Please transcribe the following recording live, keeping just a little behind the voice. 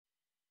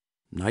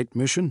Night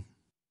mission?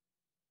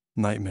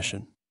 Night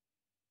mission.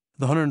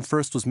 The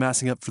 101st was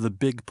massing up for the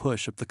big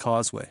push up the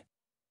causeway.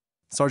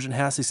 Sergeant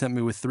Hassey sent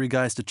me with 3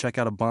 guys to check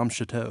out a bombed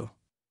chateau.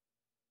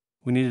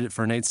 We needed it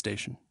for an aid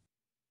station.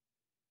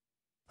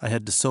 I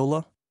had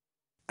Desola,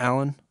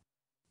 Allen,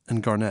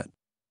 and Garnett.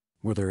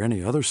 Were there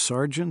any other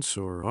sergeants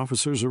or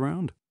officers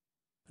around?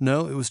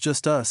 No, it was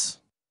just us.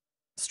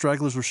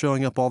 Stragglers were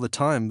showing up all the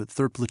time, but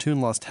 3rd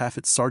Platoon lost half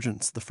its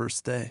sergeants the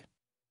first day.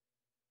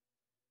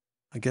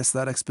 I guess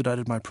that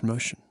expedited my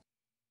promotion.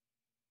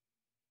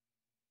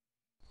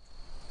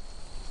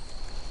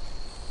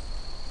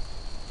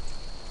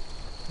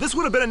 This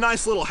would have been a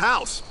nice little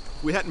house.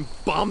 We hadn't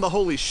bombed the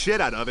holy shit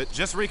out of it.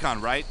 Just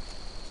recon, right?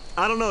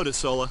 I don't know,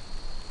 Desola.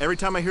 Every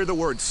time I hear the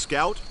word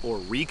scout or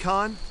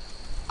recon,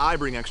 I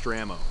bring extra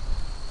ammo.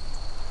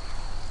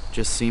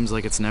 Just seems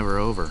like it's never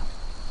over.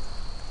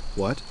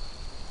 What?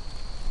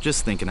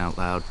 Just thinking out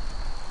loud.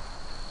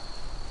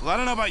 Well, I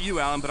don't know about you,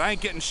 Allen, but I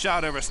ain't getting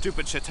shot over a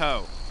stupid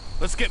chateau.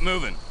 Let's get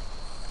moving.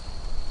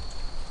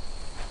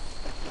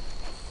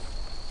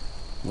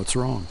 What's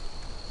wrong?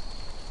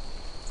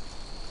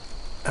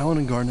 Allen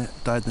and Garnett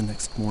died the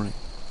next morning.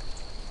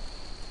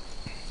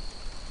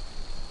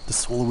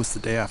 Desola was the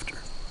day after.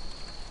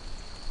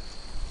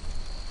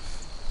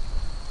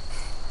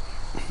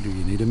 Do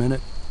you need a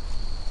minute?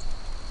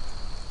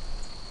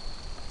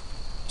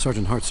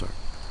 Sergeant Hartzart,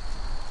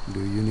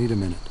 do you need a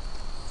minute?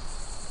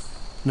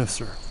 No,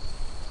 sir.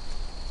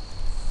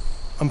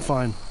 I'm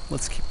fine.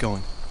 Let's keep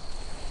going.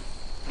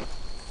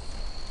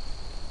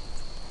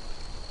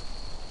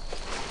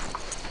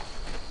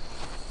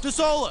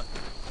 Desola!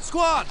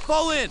 Squad,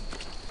 fall in!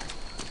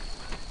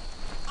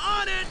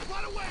 On it!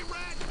 Run away,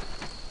 Red!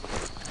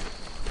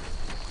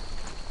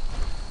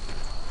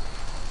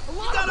 You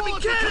gotta be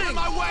kidding!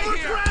 My way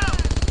here!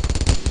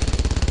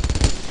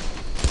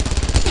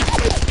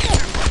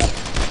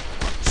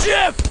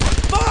 Shift!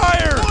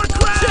 Fire! More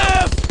crowd!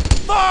 Shift!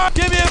 Fire!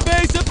 Give me a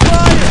base of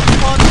fire!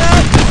 On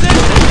that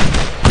position!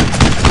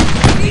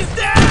 He's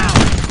down!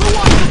 Who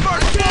wants the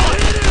first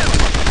bullet? Hit him!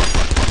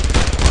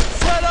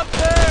 Set up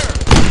there!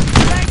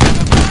 Taking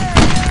the fire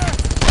here!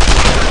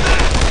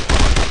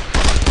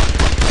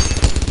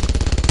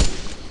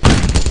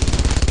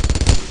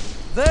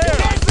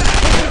 There!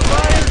 Taking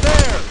fire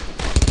there!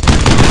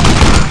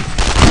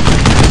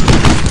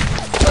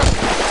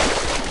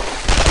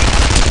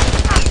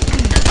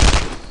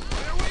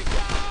 Here we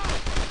go!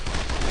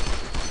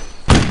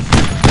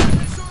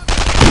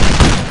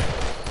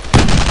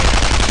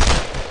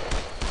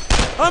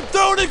 I'm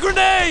throwing a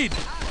grenade!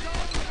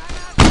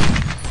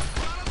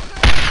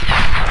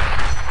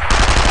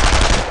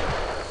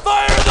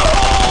 Fire in the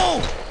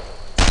hole!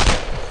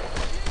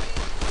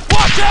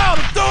 Watch out!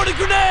 I'm throwing a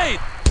grenade!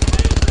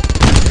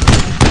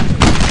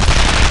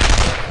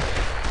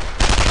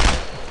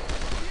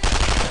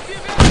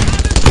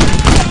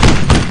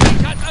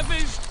 Got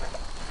erwischt!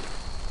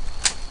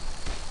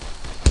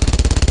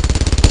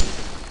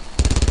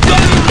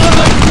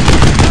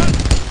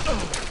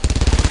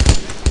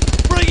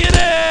 Bring it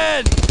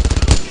in!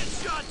 Get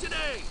shot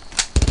today!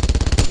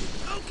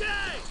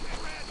 Okay!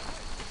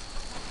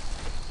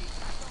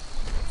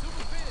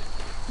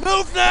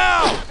 Move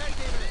now!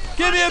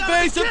 Give me a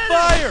base of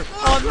fire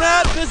on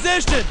that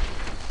position!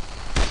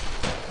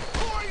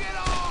 Pouring it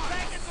on!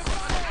 Taking the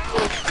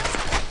fire!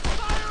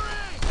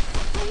 Firing!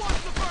 Who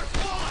wants the first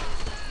bullet?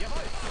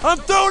 I'm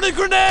throwing a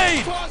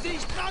grenade!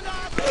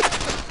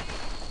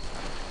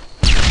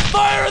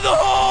 Fire in the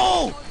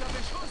hole!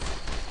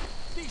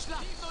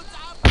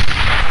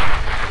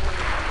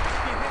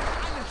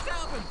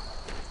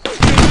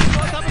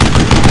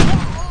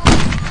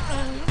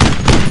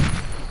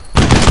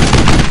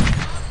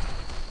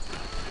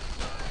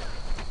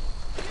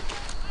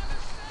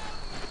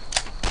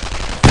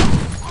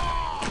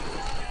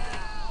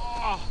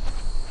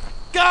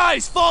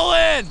 Guys, fall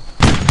in!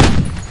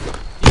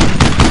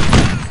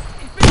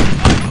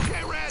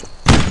 Okay, Red!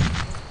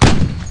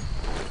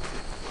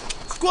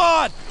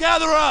 Squad,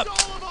 gather up! All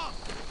of them!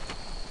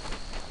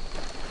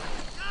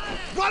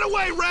 Run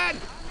away, Red!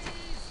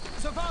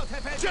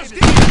 Just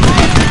keep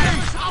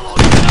firing! Follow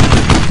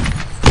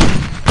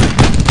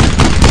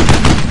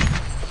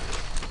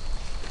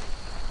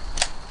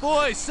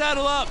Boys,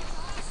 saddle up!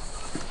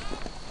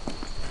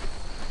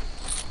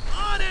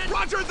 on it!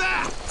 Roger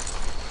that!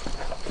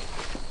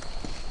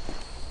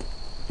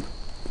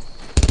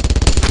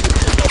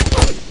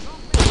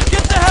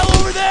 Get the hell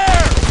over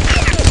there!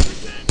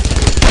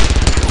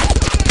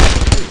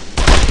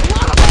 A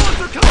lot of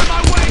bullets are coming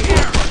my way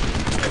here!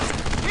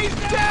 He's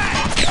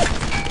dead!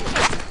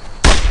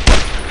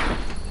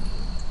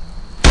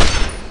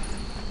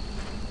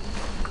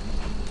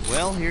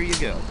 Well, here you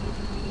go.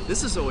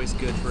 This is always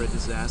good for a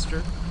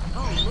disaster.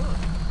 Oh, look!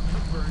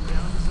 A burned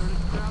down deserted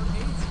crowd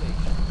aid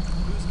station.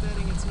 Who's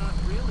betting it's not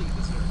really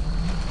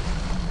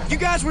deserted? You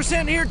guys were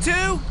sent here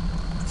too?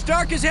 It's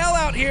dark as hell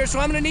out here, so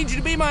I'm gonna need you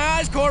to be my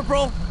eyes,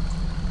 Corporal.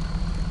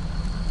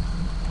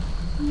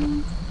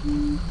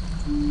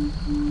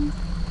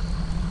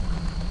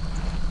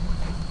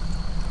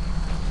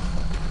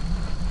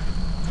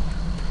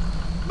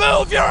 Move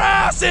Move your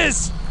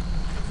asses!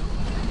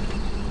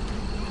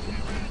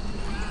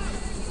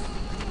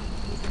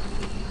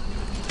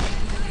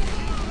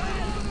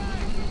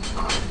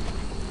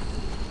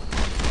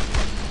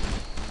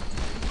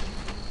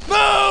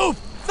 Move!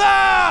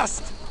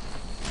 Fast!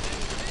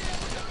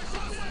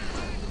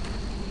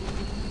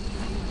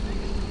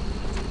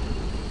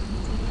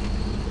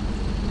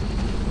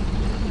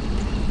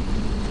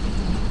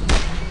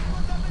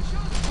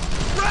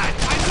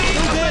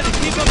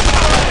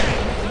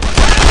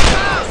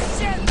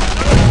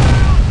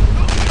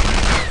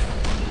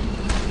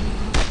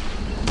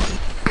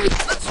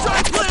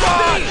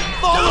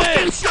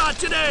 Shot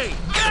today!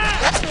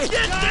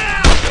 Get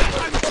down!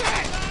 I'm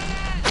dead!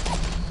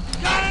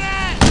 Got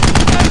it!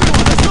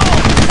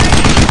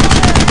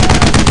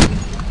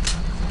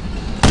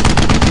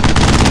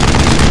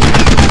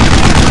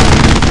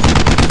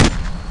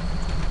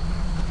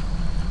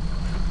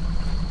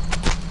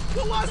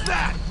 Who was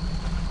that?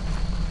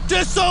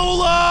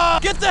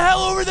 Desola! Get the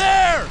hell over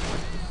there!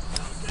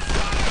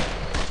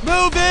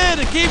 Move in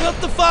and keep up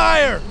the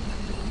fire!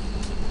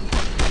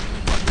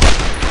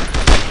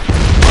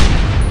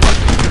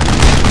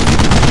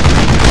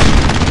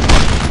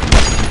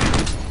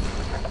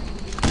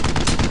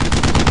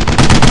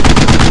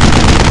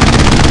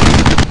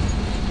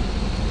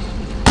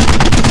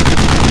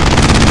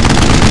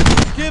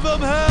 Give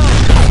them hell!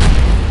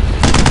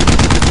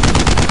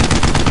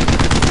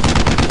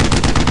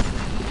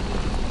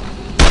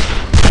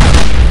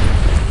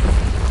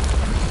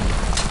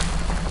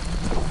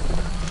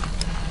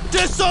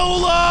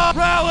 Desola!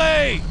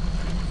 Rally!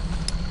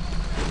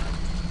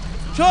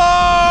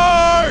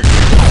 Charge!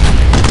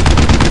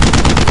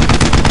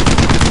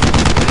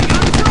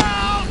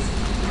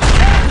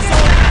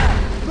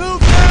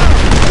 Move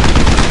down!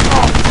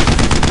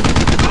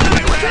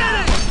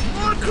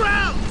 More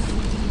crowds!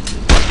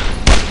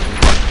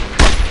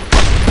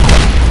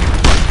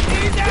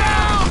 He's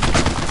down!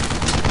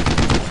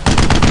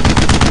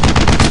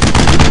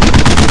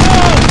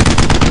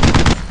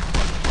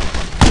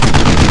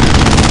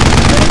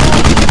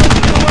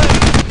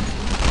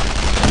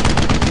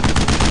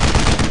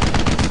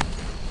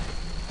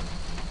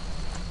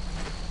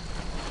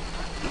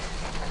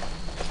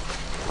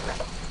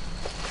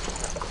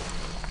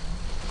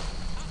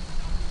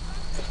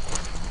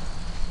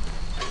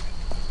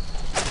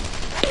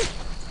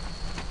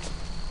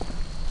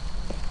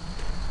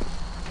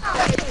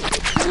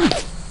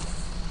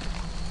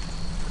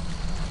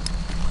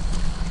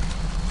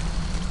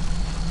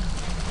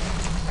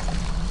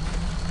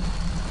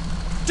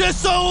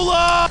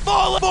 Desola!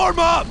 Fall! Form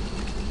up!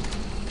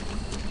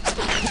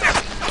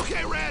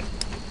 Okay, Red!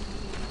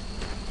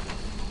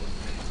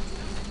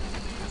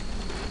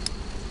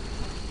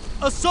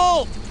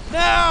 Assault!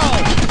 Now!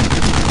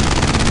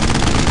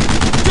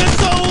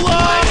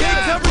 Desola!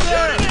 Take cover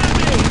there!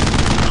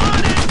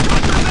 On it!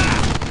 Contra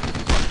that!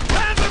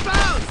 Panther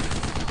bounce!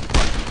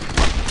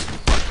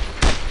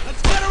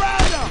 Let's get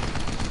around them!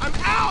 I'm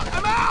out!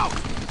 I'm out!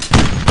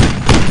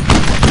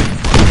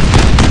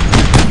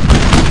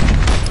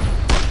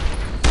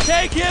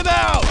 Take him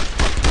out!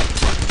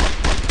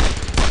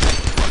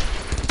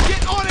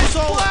 Get on his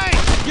flank!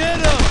 Get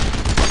him!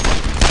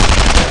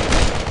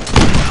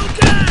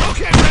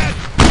 Okay, Red!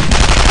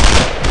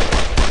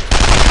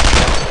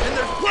 And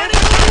there's plenty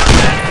more where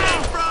that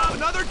came from!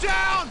 Another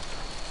down!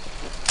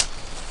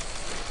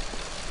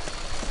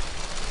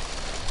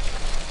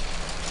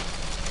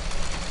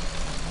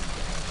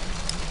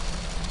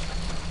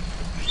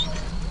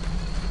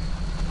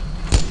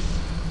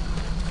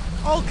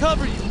 I'll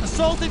cover you!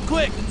 Assault it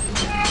quick!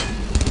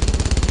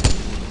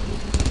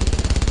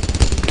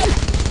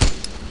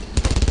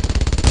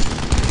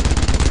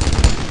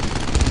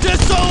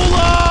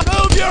 Desola!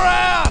 Move your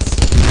ass!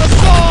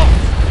 Assault!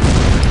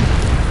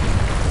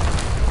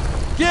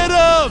 Get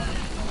him!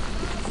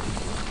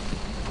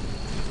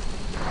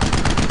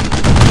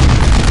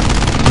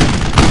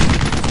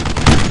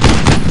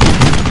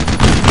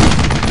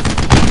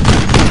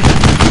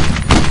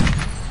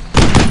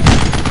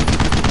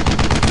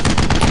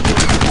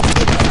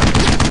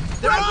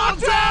 They're all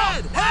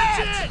dead!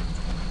 Hatch it!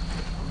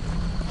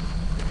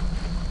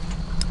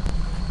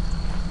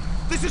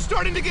 This is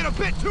starting to get a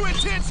bit too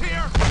intense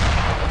here!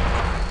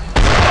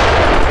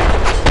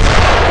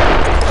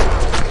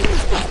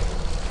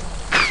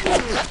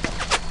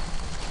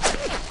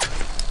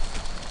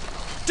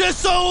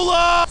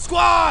 Desola!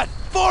 Squad!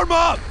 Form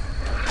up!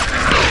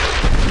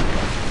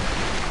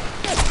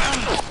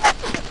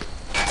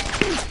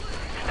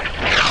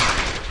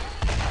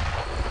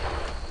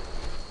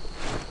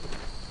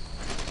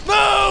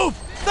 Move!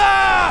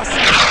 Fast!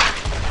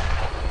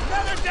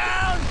 Another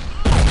down!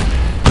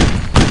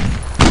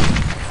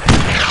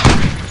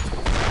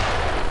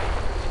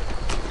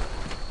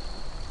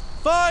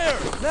 Fire!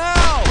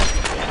 Now!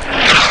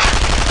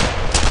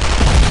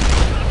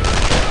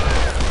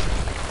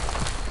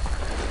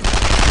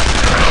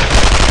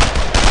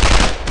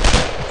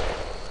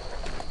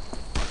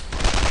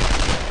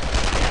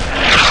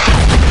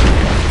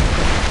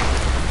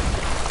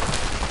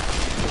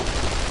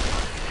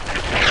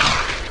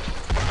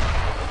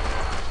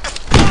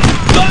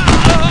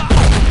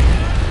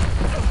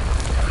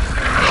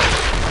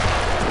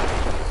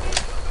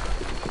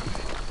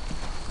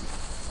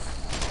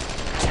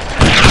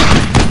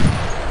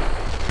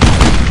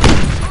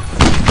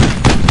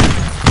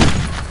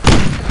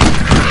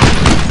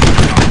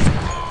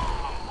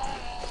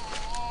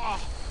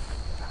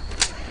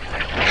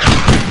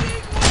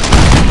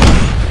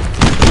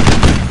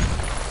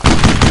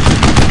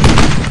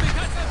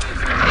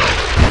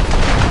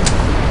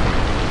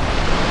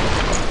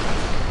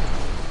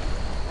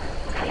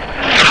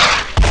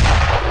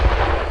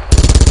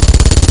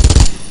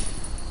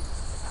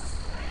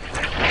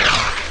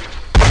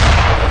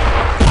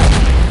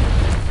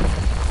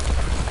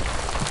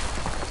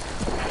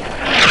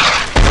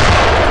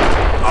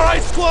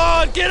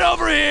 get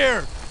over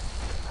here!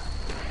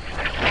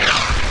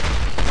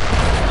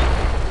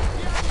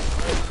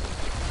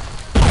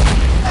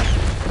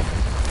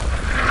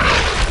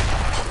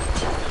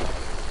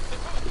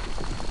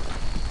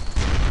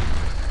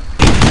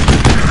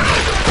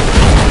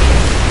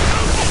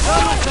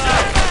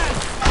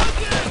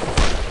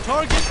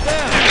 Target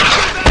them!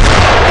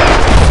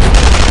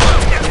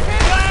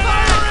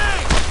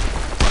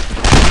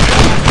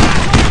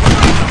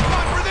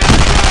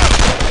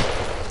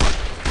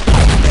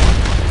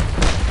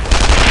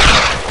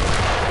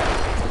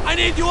 I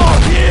need you all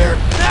here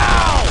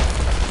now!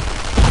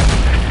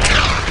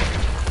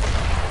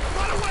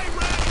 Run away,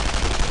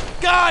 Red!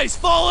 Guys,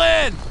 fall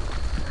in!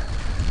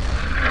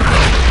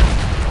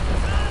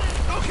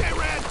 Okay,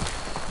 Red!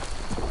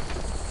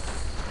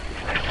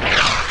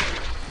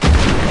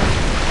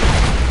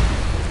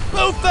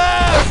 Move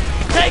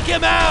fast! Take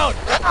him out!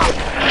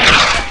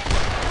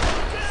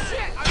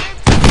 Shit!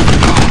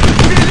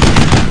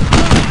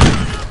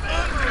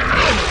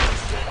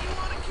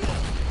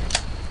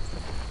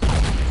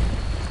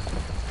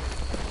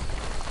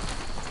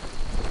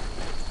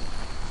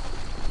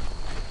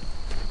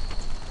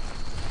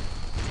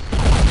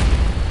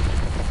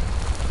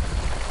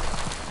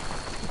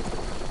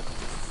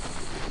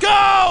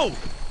 Go!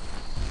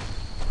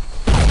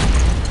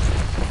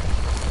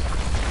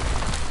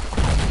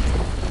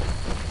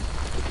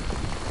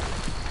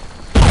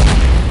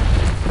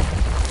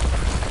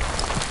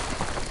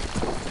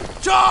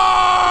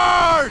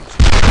 Charge!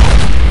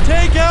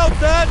 Take out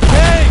that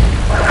tank!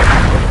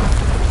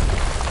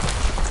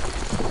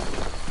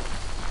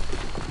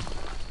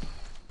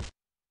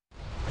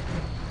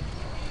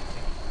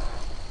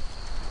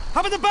 How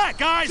about the back,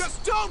 guys?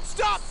 Just don't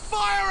stop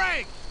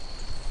firing!